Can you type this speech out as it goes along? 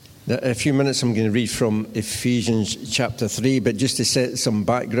a few minutes I'm going to read from Ephesians chapter 3, but just to set some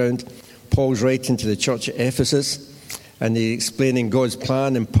background, Paul's writing to the church at Ephesus, and he's explaining God's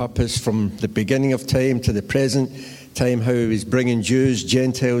plan and purpose from the beginning of time to the present time, how he was bringing Jews,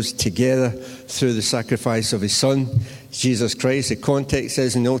 Gentiles together through the sacrifice of his Son, Jesus Christ. The context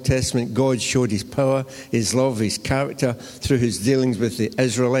is in the Old Testament, God showed his power, his love, his character through his dealings with the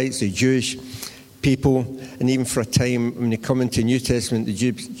Israelites, the Jewish people. And even for a time, when they come into the New Testament, the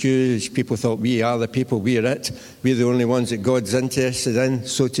Jewish people thought, we are the people, we are it. We're the only ones that God's interested in,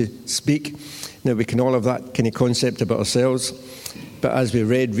 so to speak. Now, we can all have that kind of concept about ourselves. But as we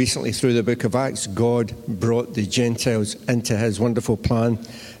read recently through the book of Acts, God brought the Gentiles into his wonderful plan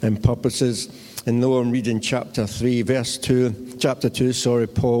and purposes. And though I'm reading chapter 2,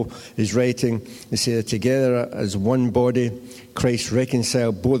 Paul is writing, they say that together as one body, Christ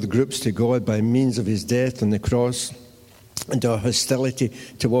reconciled both groups to God by means of his death on the cross, and our hostility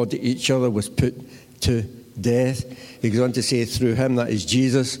toward each other was put to death. He goes on to say, through him, that is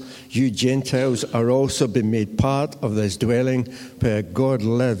Jesus, you Gentiles are also being made part of this dwelling where God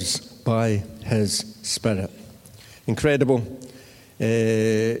lives by his Spirit. Incredible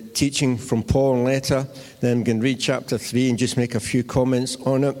teaching from Paul and letter. Then I'm going to read chapter 3 and just make a few comments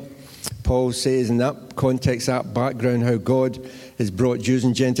on it. Paul says in that context, that background, how God has brought Jews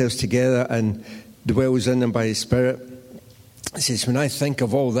and Gentiles together and dwells in them by his Spirit. He says, when I think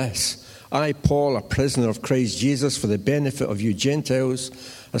of all this, I, Paul, a prisoner of Christ Jesus, for the benefit of you Gentiles,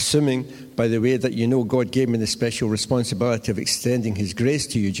 assuming, by the way, that you know God gave me the special responsibility of extending his grace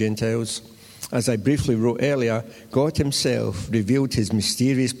to you Gentiles. As I briefly wrote earlier, God himself revealed his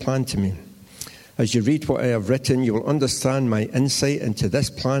mysterious plan to me. As you read what I have written, you will understand my insight into this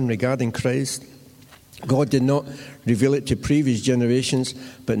plan regarding Christ. God did not reveal it to previous generations,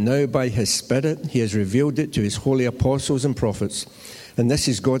 but now by his Spirit, he has revealed it to his holy apostles and prophets. And this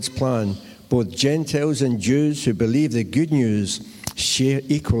is God's plan. Both Gentiles and Jews who believe the good news share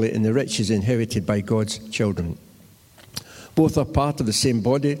equally in the riches inherited by God's children. Both are part of the same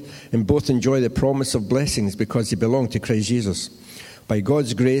body, and both enjoy the promise of blessings because they belong to Christ Jesus. By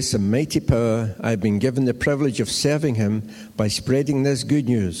God's grace and mighty power, I have been given the privilege of serving him by spreading this good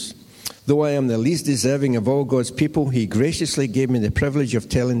news. Though I am the least deserving of all God's people, he graciously gave me the privilege of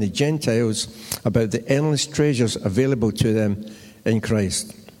telling the Gentiles about the endless treasures available to them in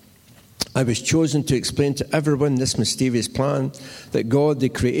Christ. I was chosen to explain to everyone this mysterious plan that God, the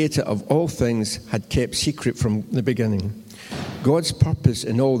creator of all things, had kept secret from the beginning. God's purpose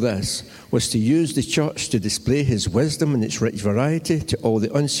in all this was to use the church to display his wisdom in its rich variety to all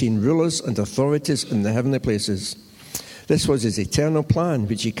the unseen rulers and authorities in the heavenly places. This was his eternal plan,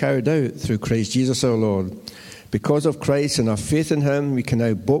 which he carried out through Christ Jesus our Lord. Because of Christ and our faith in him, we can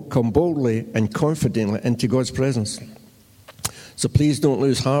now come boldly and confidently into God's presence. So please don't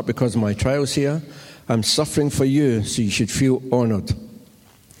lose heart because of my trials here. I'm suffering for you, so you should feel honored.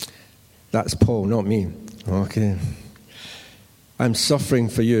 That's Paul, not me. Okay. I'm suffering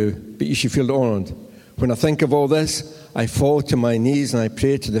for you, but you should feel honored. When I think of all this, I fall to my knees and I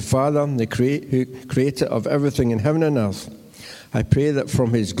pray to the Father, the creator of everything in heaven and earth. I pray that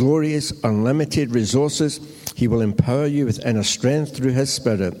from his glorious, unlimited resources, he will empower you with inner strength through his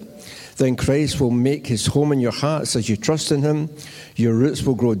Spirit. Then Christ will make his home in your hearts as you trust in him. Your roots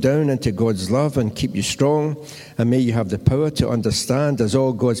will grow down into God's love and keep you strong. And may you have the power to understand, as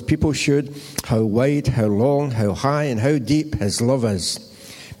all God's people should, how wide, how long, how high, and how deep his love is.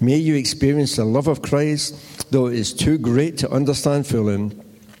 May you experience the love of Christ, though it is too great to understand fully.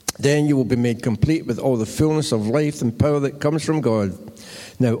 Then you will be made complete with all the fullness of life and power that comes from God.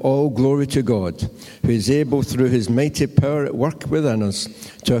 Now all glory to God, who is able through his mighty power at work within us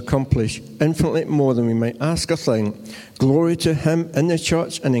to accomplish infinitely more than we might ask or think. Glory to him in the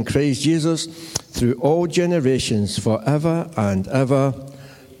church and in Christ Jesus through all generations, forever and ever.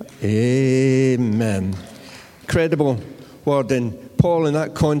 Amen. Incredible word. And Paul in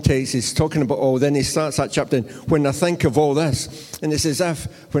that context is talking about all. Then he starts that chapter, when I think of all this. And it's as if,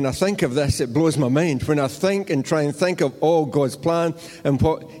 when I think of this, it blows my mind. When I think and try and think of all God's plan and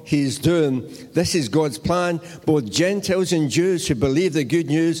what he's doing, this is God's plan. Both Gentiles and Jews who believe the good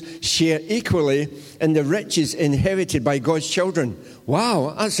news share equally in the riches inherited by God's children.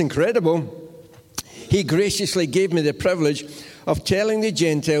 Wow, that's incredible. He graciously gave me the privilege of telling the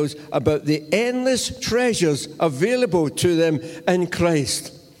Gentiles about the endless treasures available to them in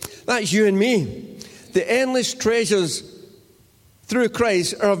Christ. That's you and me. The endless treasures through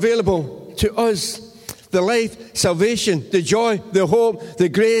Christ are available to us. The life, salvation, the joy, the hope, the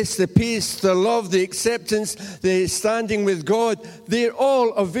grace, the peace, the love, the acceptance, the standing with God, they're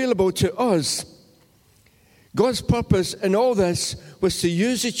all available to us. God's purpose in all this was to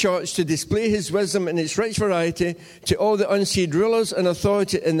use the church to display his wisdom in its rich variety to all the unseen rulers and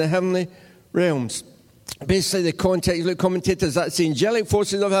authority in the heavenly realms. Basically, the context, look, commentators, that's the angelic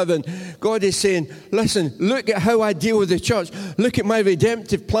forces of heaven. God is saying, listen, look at how I deal with the church. Look at my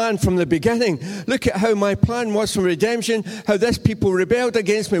redemptive plan from the beginning. Look at how my plan was for redemption, how this people rebelled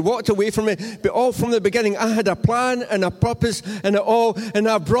against me, walked away from me. But all from the beginning, I had a plan and a purpose and it all, and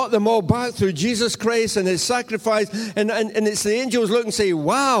I brought them all back through Jesus Christ and his sacrifice. And it's the angels look and say,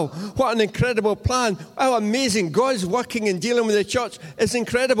 wow, what an incredible plan. How amazing. God's working and dealing with the church. It's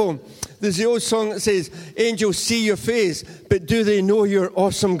incredible. There's the old song that says, angels see your face, but do they know your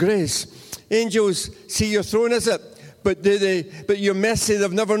awesome grace? Angels see your throne, is it? But your mercy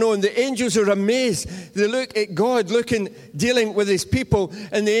they've never known. The angels are amazed. They look at God dealing with his people,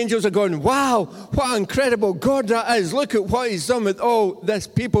 and the angels are going, wow, what incredible God that is. Look at what he's done with all this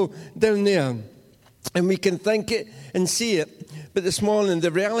people down there. And we can think it and see it. But this morning, the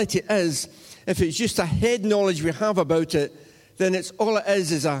reality is, if it's just a head knowledge we have about it, then it's all it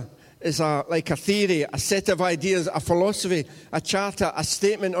is like a theory, a set of ideas, a philosophy, a charter, a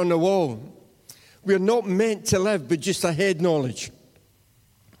statement on the wall. We're not meant to live with just a head knowledge.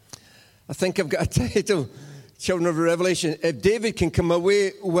 I think I've got a title, Children of the Revelation. If David can come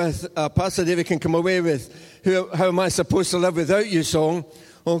away with, Pastor David can come away with, How Am I Supposed to Live Without You song,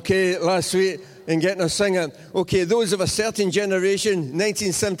 okay, last week, and getting us singing. Okay, those of a certain generation,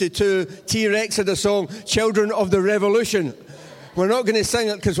 1972, T-Rex had a song, Children of the Revolution. We're not going to sing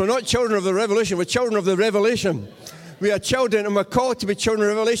it because we're not children of the revolution. We're children of the revelation. We are children and we're called to be children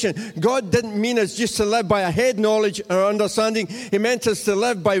of revelation. God didn't mean us just to live by a head knowledge or understanding. He meant us to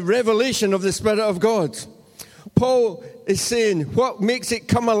live by revelation of the Spirit of God. Paul is saying what makes it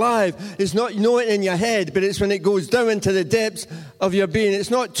come alive is not knowing it in your head, but it's when it goes down into the depths of your being. It's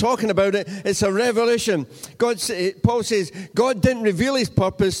not talking about it, it's a revelation. Paul says God didn't reveal his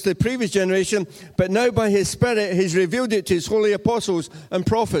purpose to the previous generation, but now by his Spirit he's revealed it to his holy apostles and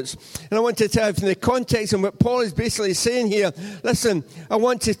prophets. And I want to tell you from the context and what Paul is basically saying here, listen, I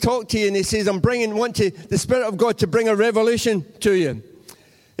want to talk to you, and he says the Spirit of God to bring a revelation to you.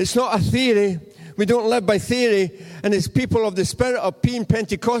 It's not a theory. We don't live by theory, and as people of the Spirit of being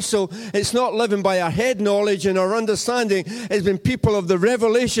Pentecostal, it's not living by our head knowledge and our understanding. It's been people of the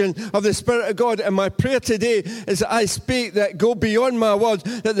revelation of the Spirit of God. And my prayer today is that I speak that go beyond my words,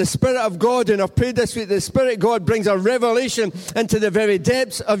 that the Spirit of God, and I've prayed this week, the Spirit of God brings a revelation into the very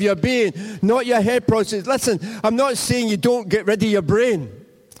depths of your being, not your head process. Listen, I'm not saying you don't get rid of your brain.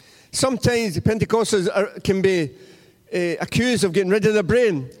 Sometimes the Pentecostals can be accused of getting rid of their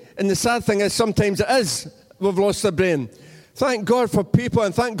brain. And the sad thing is, sometimes it is. We've lost our brain. Thank God for people,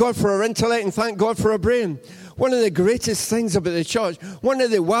 and thank God for our intellect, and thank God for our brain. One of the greatest things about the church, one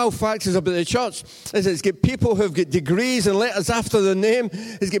of the wow factors about the church, is it's got people who've got degrees and letters after their name.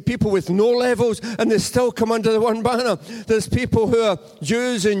 It's got people with no levels, and they still come under the one banner. There's people who are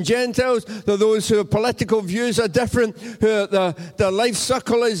Jews and Gentiles. There are those whose political views are different, who their life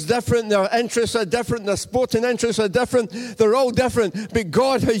circle is different, their interests are different, their sporting interests are different. They're all different, but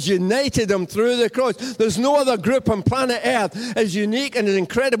God has united them through the cross. There's no other group on planet Earth as unique and as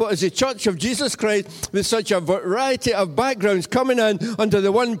incredible as the Church of Jesus Christ, with such a variety of backgrounds coming in under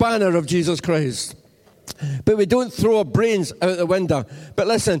the one banner of Jesus Christ. But we don't throw our brains out the window. But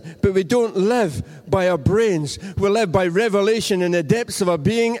listen, we don't live by our brains. We live by revelation in the depths of our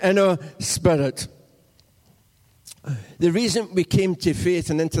being and our spirit. The reason we came to faith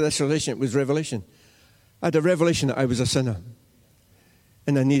and into this relationship was revelation. I had a revelation that I was a sinner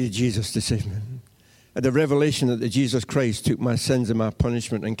and I needed Jesus to save me. I had a revelation that Jesus Christ took my sins and my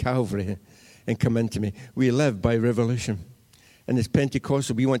punishment in Calvary and come into me. We live by revelation. And as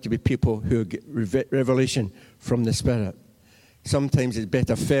Pentecostal, we want to be people who get revelation from the Spirit. Sometimes it's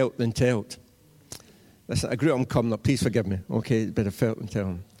better felt than told. Listen, I grew up in Cumnock. Please forgive me. Okay, it's better felt than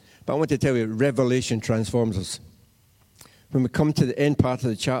told. But I want to tell you, revelation transforms us. When we come to the end part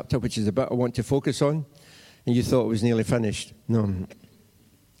of the chapter, which is the bit I want to focus on, and you thought it was nearly finished. No.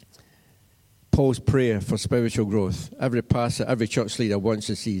 Paul's prayer for spiritual growth. Every pastor, every church leader wants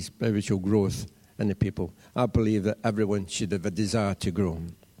to see spiritual growth in the people. I believe that everyone should have a desire to grow.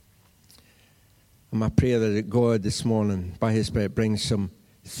 And my prayer that God this morning, by His Spirit, brings some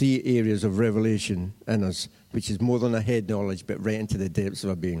 3 areas of revelation in us, which is more than a head knowledge, but right into the depths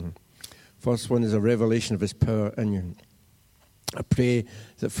of our being. First one is a revelation of His power in you. I pray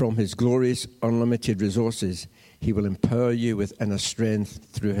that from His glorious, unlimited resources, He will empower you with inner strength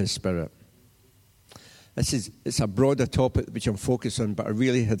through His Spirit. It's a broader topic which I'm focused on, but I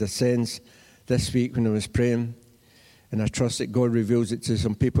really had a sense this week when I was praying, and I trust that God reveals it to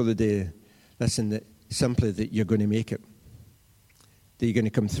some people today. Listen, that simply that you're going to make it. that you're going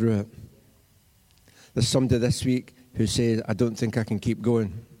to come through it. There's somebody this week who says, I don't think I can keep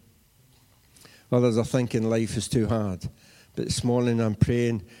going. Others are thinking life is too hard. But this morning I'm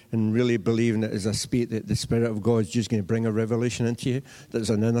praying and really believing that as I speak that the Spirit of God is just going to bring a revelation into you. There's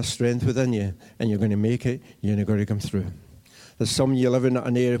an inner strength within you and you're going to make it. You're going to come through. There's some of you living in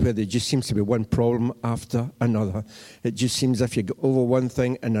an area where there just seems to be one problem after another. It just seems as if you go over one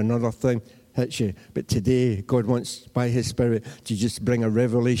thing and another thing hits you. But today, God wants, by His Spirit, to just bring a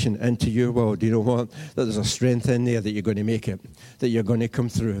revelation into your world. You know what? That there's a strength in there that you're going to make it, that you're going to come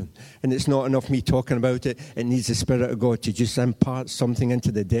through. And it's not enough me talking about it. It needs the Spirit of God to just impart something into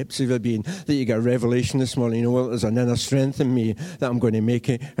the depths of your being, that you get a revelation this morning. You know what? There's an inner strength in me that I'm going to make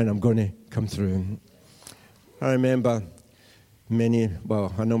it and I'm going to come through. I remember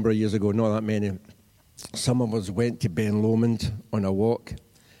a number of years ago, not that many, some of us went to Ben Lomond on a walk.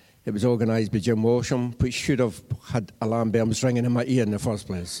 It was organised by Jim Walsham, which should have had alarm bells ringing in my ear in the first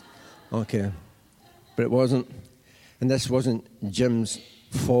place. Okay. But it wasn't. And this wasn't Jim's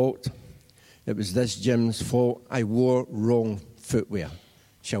fault. It was this Jim's fault. I wore wrong footwear,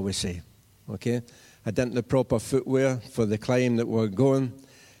 shall we say. Okay. I didn't have the proper footwear for the climb that we were going.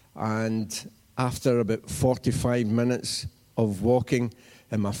 And after about 45 minutes of walking,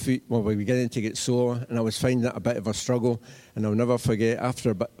 and my feet were beginning to get sore, and I was finding it a bit of a struggle. And I'll never forget,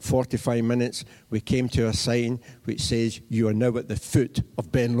 after about 45 minutes, we came to a sign which says, "You are now at the foot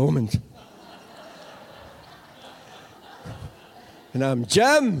of Ben Lomond." And I'm,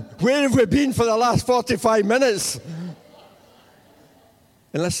 Jim, where have we been for the last 45 minutes?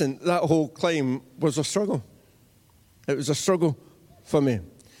 And listen, that whole climb was a struggle. It was a struggle for me.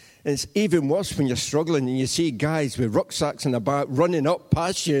 And it's even worse when you're struggling and you see guys with rucksacks in the back running up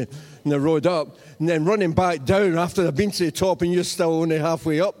past you in the road up and then running back down after they've been to the top and you're still only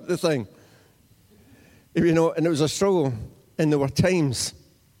halfway up the thing. You know, and it was a struggle. And there were times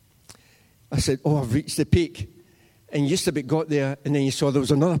I said, I've reached the peak. And you just about got there and then you saw there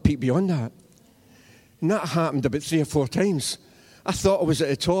was another peak beyond that. And that happened about 3 or 4 times. I thought I was at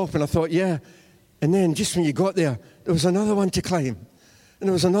the top and I thought, yeah. And then just when you got there was another one to climb. And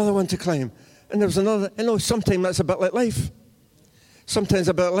there was another one to climb. And there was another. Sometimes that's a bit like life. Sometimes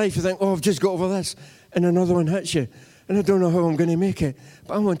a bit like life, you think, I've just got over this. And another one hits you. And I don't know how I'm going to make it.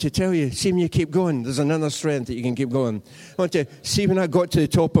 But I want to tell you, see when you keep going, there's another strength that you can keep going. I want to see when I got to the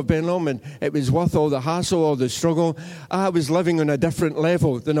top of Ben Lomond, it was worth all the hassle, all the struggle. I was living on a different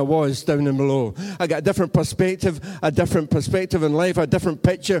level than I was down and below. I got a different perspective in life, a different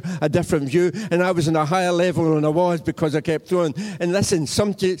picture, a different view. And I was on a higher level than I was because I kept going. And listen, some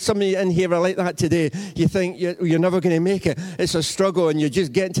of you in here are like that today. You think you're never going to make it. It's a struggle and you're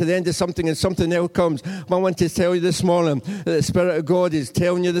just getting to the end of something and something else comes. But I want to tell you this morning, that the Spirit of God is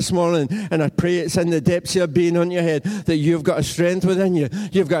telling you this morning, and I pray it's in the depths of your being on your head, that you've got a strength within you.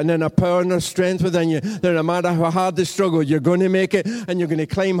 You've got an inner power and a strength within you. That no matter how hard the struggle, you're going to make it, and you're going to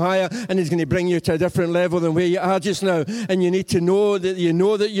climb higher, and He's going to bring you to a different level than where you are just now. And you need to know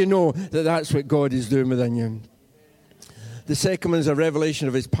that that's what God is doing within you. The second one is a revelation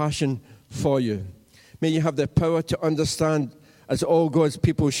of His passion for you. May you have the power to understand, as all God's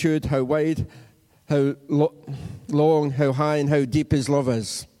people should, how wide, how long, how high, and how deep His love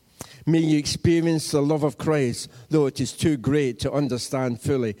is. May you experience the love of Christ, though it is too great to understand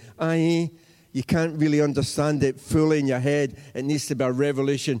fully. I.e., you can't really understand it fully in your head. It needs to be a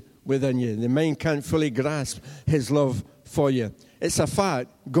revelation within you. The mind can't fully grasp His love for you. It's a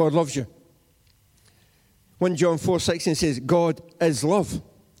fact. God loves you. 1 John 4:16 says, God is love.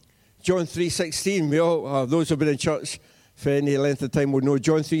 John 3:16, we all, those who have been in church for any length of time will know,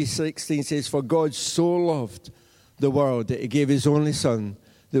 John 3:16 says, for God so loved the world that He gave His only Son,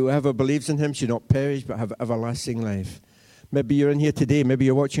 that whoever believes in Him should not perish but have everlasting life. Maybe you're in here today, maybe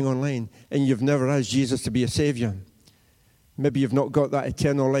you're watching online, and you've never asked Jesus to be a Saviour. Maybe you've not got that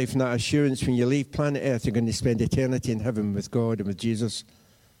eternal life and that assurance when you leave planet Earth, you're going to spend eternity in heaven with God and with Jesus.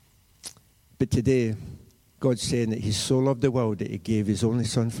 But today, God's saying that He so loved the world that He gave His only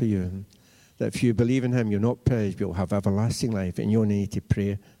Son for you. That if you believe in Him, you'll not perish, but you'll have everlasting life. And you only need to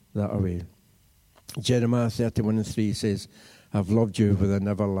pray that away. Jeremiah 31:3 says, I've loved you with an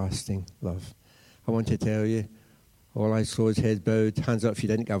everlasting love. I want to tell you, all eyes closed, heads bowed, hands up if you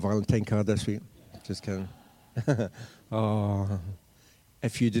didn't get a Valentine card this week. Just kidding.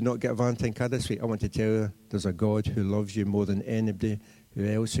 If you did not get a Valentine card this week, I want to tell you, there's a God who loves you more than anybody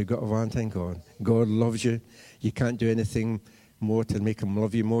else who got a Valentine card. God loves you. You can't do anything more to make Him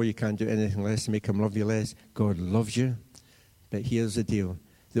love you more. You can't do anything less to make Him love you less. God loves you. But here's the deal.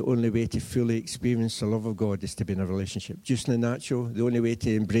 the only way to fully experience the love of God is to be in a relationship. Just in the natural, the only way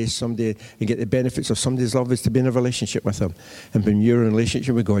to embrace somebody and get the benefits of somebody's love is to be in a relationship with them. And when you're in a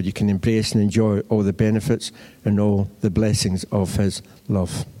relationship with God, you can embrace and enjoy all the benefits and all the blessings of his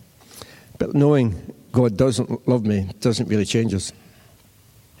love. But knowing God doesn't love me doesn't really change us.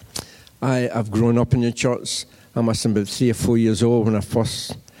 I've grown up in the church. I must have been about 3 or 4 years old when I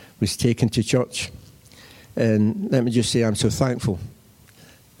first was taken to church. And let me just say, I'm so thankful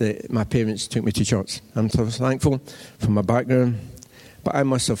that my parents took me to church. I'm so thankful for my background. But I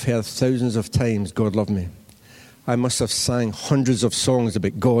must have heard thousands of times God loved me. I must have sang hundreds of songs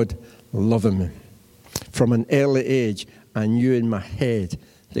about God loving me. From an early age, I knew in my head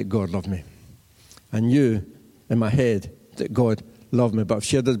that God loved me. I knew in my head that God loved me. But I've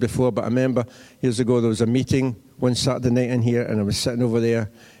shared this before, but I remember years ago there was a meeting one Saturday night in here, and I was sitting over there,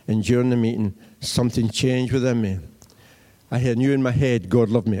 and during the meeting, something changed within me. I knew in my head God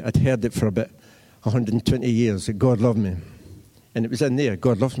loved me. I'd heard it for about 120 years, that God loved me. And it was in there,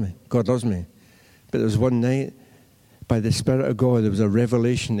 God loves me, God loves me. But there was one night, by the Spirit of God, there was a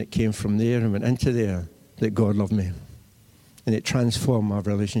revelation that came from there and went into there, that God loved me. And it transformed my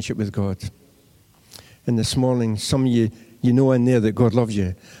relationship with God. And this morning, some of you know in there that God loves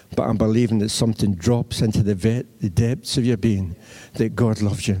you, but I'm believing that something drops into the depths of your being, that God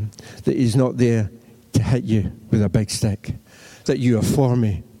loves you, that he's not there to hit you with a big stick, that you are for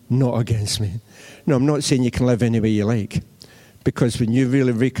me, not against me. No, I'm not saying you can live any way you like, because when you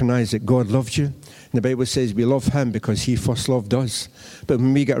really recognize that God loves you, and the Bible says we love him because he first loved us. But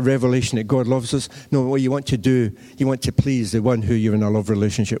when we get a revelation that God loves us, no, what you want to do, you want to please the one who you're in a love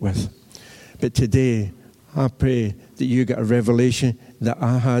relationship with. But today, I pray that you get a revelation that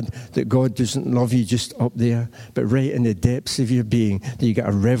I had, that God doesn't love you just up there, but right in the depths of your being, that you get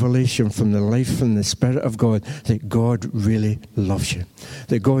a revelation from the life and the Spirit of God, that God really loves you,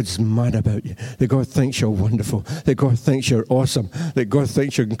 that God's mad about you, that God thinks you're wonderful, that God thinks you're awesome, that God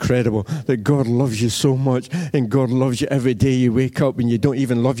thinks you're incredible, that God loves you so much, and God loves you every day you wake up and you don't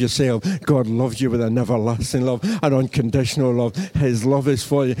even love yourself. God loves you with an everlasting love, an unconditional love. His love is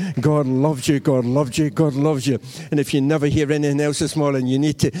for you. God loves you, God loves you, God loves you. And if you never hear anything else this morning, you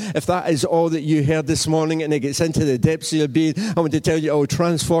need to, if that is all that you heard this morning and it gets into the depths of your being, I want to tell you it will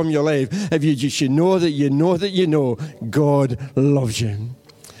transform your life. If you just know that you know that you know God loves you.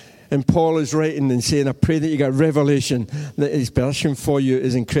 And Paul is writing and saying, I pray that you get revelation that his passion for you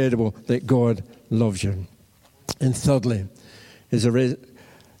is incredible, that God loves you. And thirdly, is a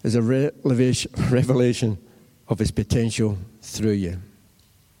revelation of his potential through you.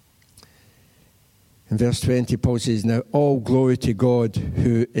 In verse 20, Paul says, now all glory to God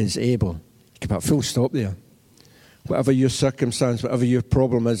who is able. You can put a full stop there. Whatever your circumstance, whatever your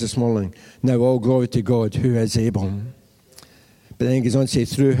problem is this morning, now all glory to God who is able. But then he goes on to say,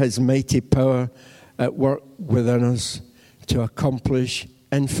 through his mighty power at work within us to accomplish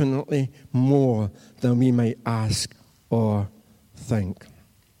infinitely more than we might ask or think.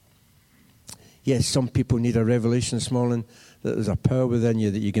 Yes, some people need a revelation this morning that there's a power within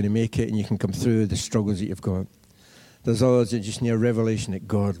you that you're going to make it and you can come through the struggles that you've got. There's others that just need a revelation that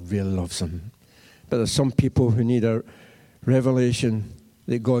God really loves them. But there's some people who need a revelation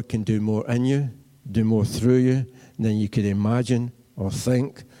that God can do more in you, do more through you than you could imagine or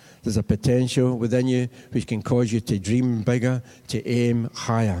think. There's a potential within you which can cause you to dream bigger, to aim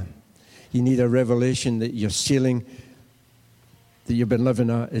higher. You need a revelation that your ceiling that you've been living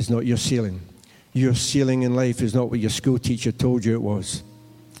at is not your ceiling. Your ceiling in life is not what your school teacher told you it was.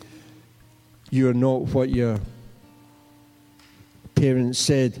 You are not what your parents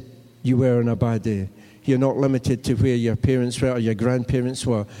said you were on a bad day. You're not limited to where your parents were or your grandparents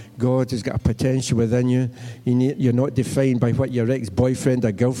were. God has got a potential within you. You're not defined by what your ex-boyfriend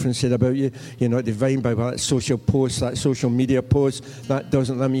or girlfriend said about you. You're not defined by that social post, that social media post. That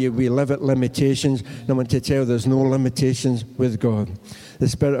doesn't limit you. We live at limitations. And I want to tell you there's no limitations with God. The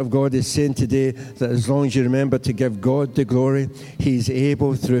Spirit of God is saying today that as long as you remember to give God the glory, He's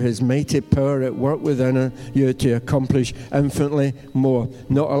able through His mighty power at work within you to accomplish infinitely more.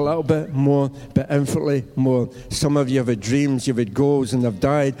 Not a little bit more, but infinitely more. Some of you have had dreams, you've had goals, and they've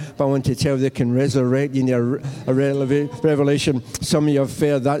died, but I want to tell you they can resurrect you in a revelation. Some of you have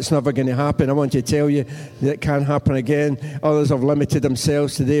feared that's never going to happen. I want to tell you that can happen again. Others have limited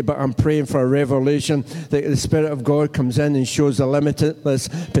themselves today, but I'm praying for a revelation that the Spirit of God comes in and shows the limitless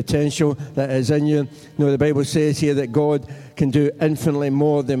potential that is in you. You know, the Bible says here that God can do infinitely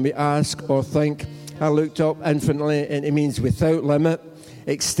more than we ask or think. I looked up infinitely, and it means without limit.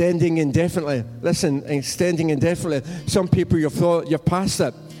 Extending indefinitely. Listen, extending indefinitely. Some people you've thought you're past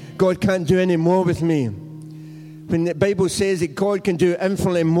it. God can't do any more with me. When the Bible says that God can do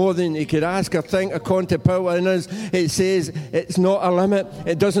infinitely more than you could ask or think according to power in us, it says it's not a limit.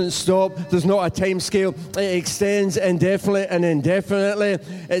 It doesn't stop. There's not a time scale. It extends indefinitely and indefinitely.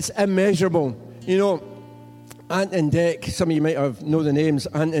 It's immeasurable. You know, Ant and Dec, some of you might know the names,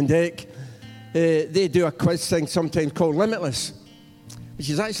 Ant and Dec, they do a quiz thing sometimes called Limitless, which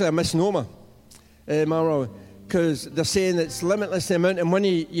is actually a misnomer, because they're saying it's limitless the amount of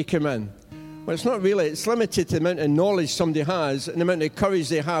money you can win. Well, it's not really. It's limited to the amount of knowledge somebody has and the amount of courage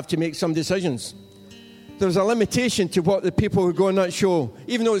they have to make some decisions. There's a limitation to what the people who go on that show,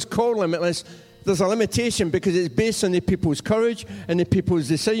 even though it's called Limitless, there's a limitation because it's based on the people's courage and the people's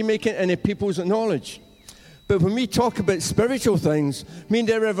decision-making and the people's knowledge. But when we talk about spiritual things, mean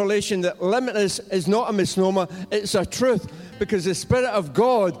the revelation that limitless is not a misnomer, it's a truth. Because the Spirit of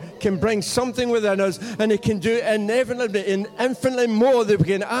God can bring something within us, and it can do inevitably and infinitely more than we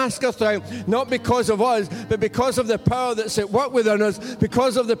can ask or think, not because of us, but because of the power that's at work within us,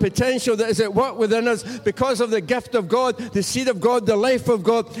 because of the potential that is at work within us, because of the gift of God, the seed of God, the life of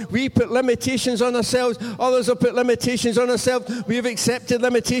God. We put limitations on ourselves. Others have put limitations on ourselves. We have accepted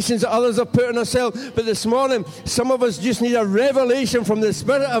limitations that others have put on ourselves. But this morning, some of us just need a revelation from the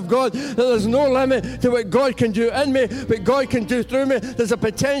Spirit of God that there's no limit to what God can do in me, what God can do through me. There's a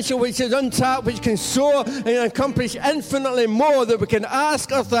potential which is untapped, which can soar and accomplish infinitely more than we can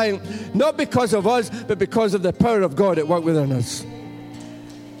ask or think, not because of us, but because of the power of God at work within us.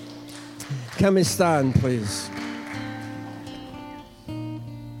 Can we stand, please?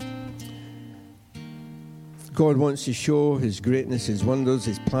 God wants to show His greatness, His wonders,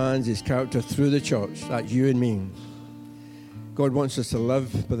 His plans, His character through the church. That's you and me. God wants us to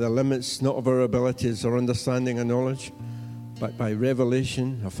live by the limits, not of our abilities or understanding or knowledge, but by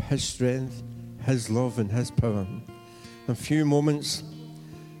revelation of His strength, His love, and His power. In a few moments,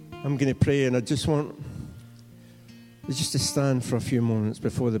 I'm going to pray, and I just want just to stand for a few moments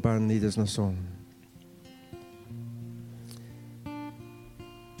before the band lead us in a song.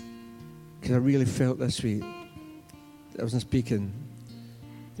 Because I really felt this week, I wasn't speaking.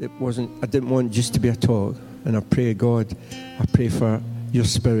 I didn't want just to be a talk. And I pray, God, I pray for your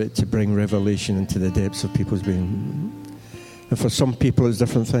Spirit to bring revelation into the depths of people's being. And for some people, it's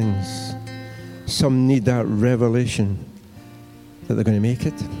different things. Some need that revelation that they're going to make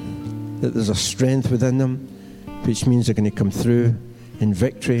it, that there's a strength within them, which means they're going to come through in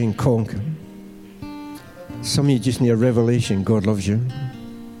victory and conquer. Some of you just need a revelation God loves you.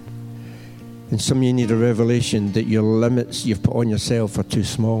 And some of you need a revelation that your limits you've put on yourself are too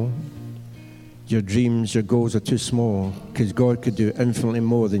small. Your dreams, your goals are too small, because God could do infinitely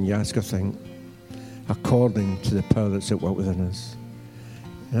more than you ask or think, according to the power that's at work within us.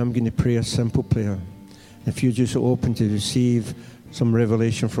 And I'm going to pray a simple prayer. If you're just open to receive some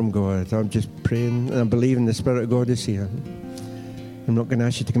revelation from God, I'm just praying, and I'm believing the Spirit of God is here. I'm not going to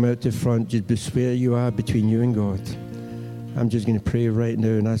ask you to come out to the front, just be where you are between you and God. I'm just going to pray right now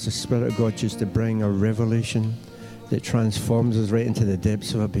and ask the Spirit of God just to bring a revelation that transforms us right into the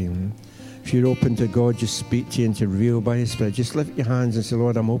depths of our being. If you're open to God, just speak to you and to reveal by His Spirit. Just lift your hands and say,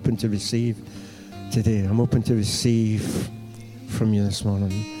 Lord, I'm open to receive today. I'm open to receive from you this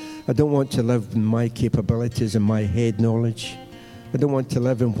morning. I don't want to live in my capabilities and my head knowledge. I don't want to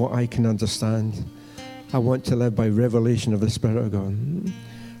live in what I can understand. I want to live by revelation of the Spirit of God.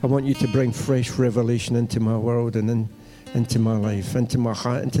 I want you to bring fresh revelation into my world and into my life, into my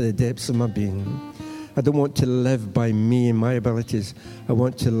heart, into the depths of my being. I don't want to live by me and my abilities. I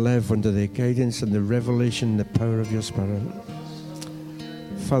want to live under the guidance and the revelation and the power of your Spirit.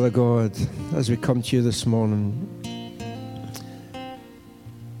 Father God, as we come to you this morning,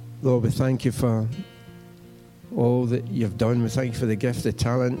 Lord, we thank you for all that you've done. We thank you for the gift, the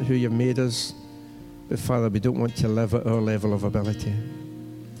talent, who you've made us. But Father, we don't want to live at our level of ability.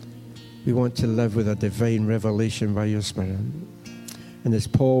 We want to live with a divine revelation by your Spirit. And as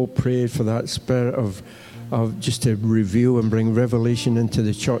Paul prayed for that Spirit of just to reveal and bring revelation into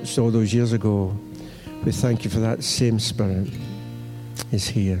the church all those years ago, we thank you for that same Spirit is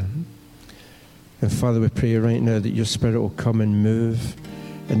here. And Father, we pray right now that your Spirit will come and move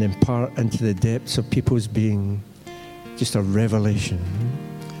and impart into the depths of people's being just a revelation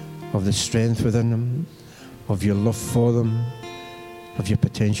of the strength within them, of your love for them, of your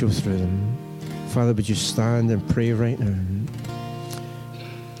potential through them. Father, would you stand and pray right now?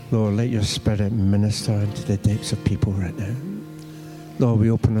 Lord, let your Spirit minister into the depths of people right now. Lord, we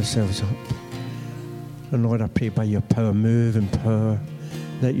open ourselves up. And Lord, I pray by your power, move in power.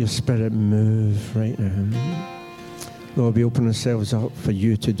 Let your Spirit move right now. Lord, we open ourselves up for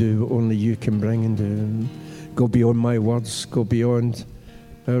you to do what only you can bring and do. Go beyond my words. Go beyond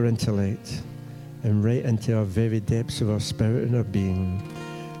our intellect. and right into our very depths of our spirit and our being,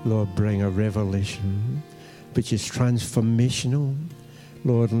 Lord, bring a revelation which is transformational.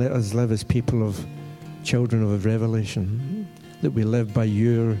 Lord, let us live as people of children of revelation, that we live by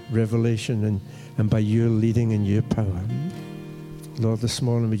your revelation and by your leading and your power. Lord, this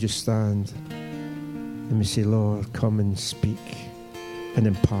morning we just stand and we say, Lord, come and speak and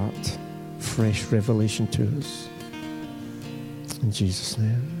impart fresh revelation to us. In Jesus'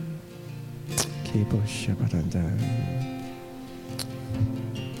 name. Kebo Shabbatanda.